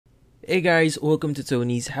Hey guys, welcome to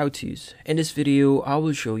Tony's How To's. In this video, I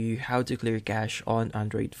will show you how to clear cache on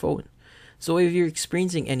Android phone. So if you're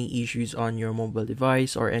experiencing any issues on your mobile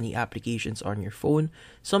device or any applications on your phone,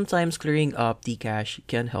 sometimes clearing up the cache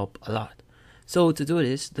can help a lot. So to do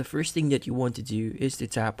this, the first thing that you want to do is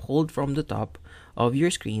to hold from the top of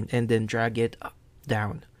your screen and then drag it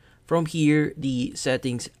down. From here, the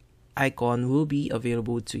settings icon will be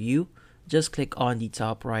available to you. Just click on the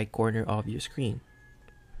top right corner of your screen.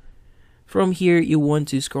 From here, you want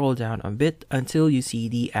to scroll down a bit until you see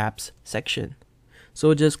the apps section.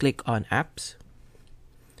 So just click on apps.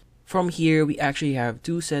 From here, we actually have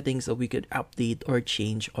two settings that we could update or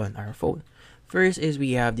change on our phone. First is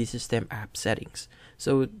we have the system app settings.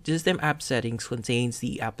 So system app settings contains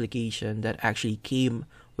the application that actually came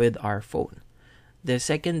with our phone. The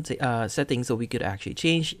second settings that we could actually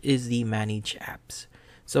change is the manage apps.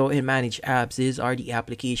 So in manage apps, these are the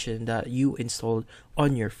application that you installed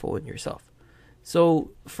on your phone yourself.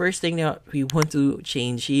 So first thing that we want to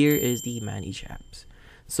change here is the manage apps.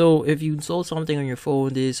 So if you install something on your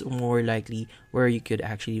phone, this is more likely where you could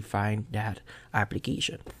actually find that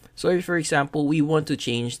application. So if, for example, we want to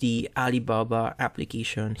change the Alibaba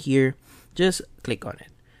application here, just click on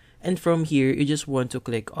it. And from here, you just want to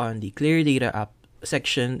click on the clear data app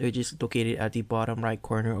section, which is located at the bottom right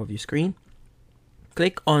corner of your screen.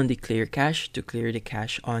 Click on the clear cache to clear the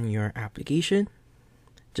cache on your application.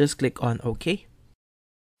 Just click on OK.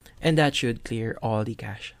 And that should clear all the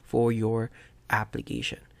cache for your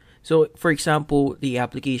application. So for example, the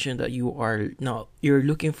application that you're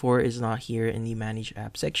looking for is not here in the manage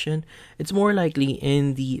app section. It's more likely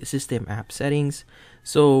in the system app settings.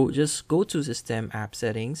 So just go to system app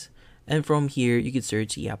settings, and from here you can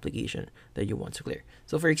search the application that you want to clear.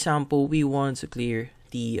 So for example, we want to clear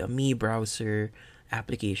the Mi browser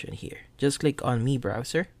application here. Just click on Mi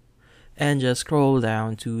browser and just scroll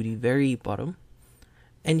down to the very bottom,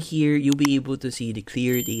 and here you'll be able to see the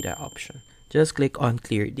clear data option. Just click on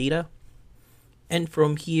clear data, and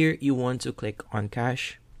from here you want to click on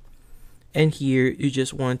cache, and here you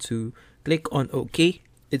just want to click on OK.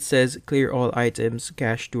 It says clear all items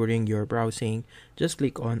cached during your browsing. Just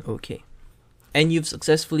click on OK, and you've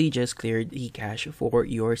successfully just cleared the cache for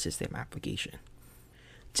your system application.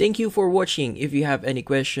 Thank you for watching. If you have any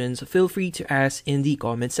questions, feel free to ask in the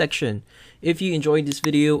comment section. If you enjoyed this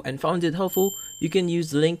video and found it helpful, you can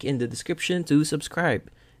use the link in the description to subscribe.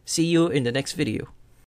 See you in the next video.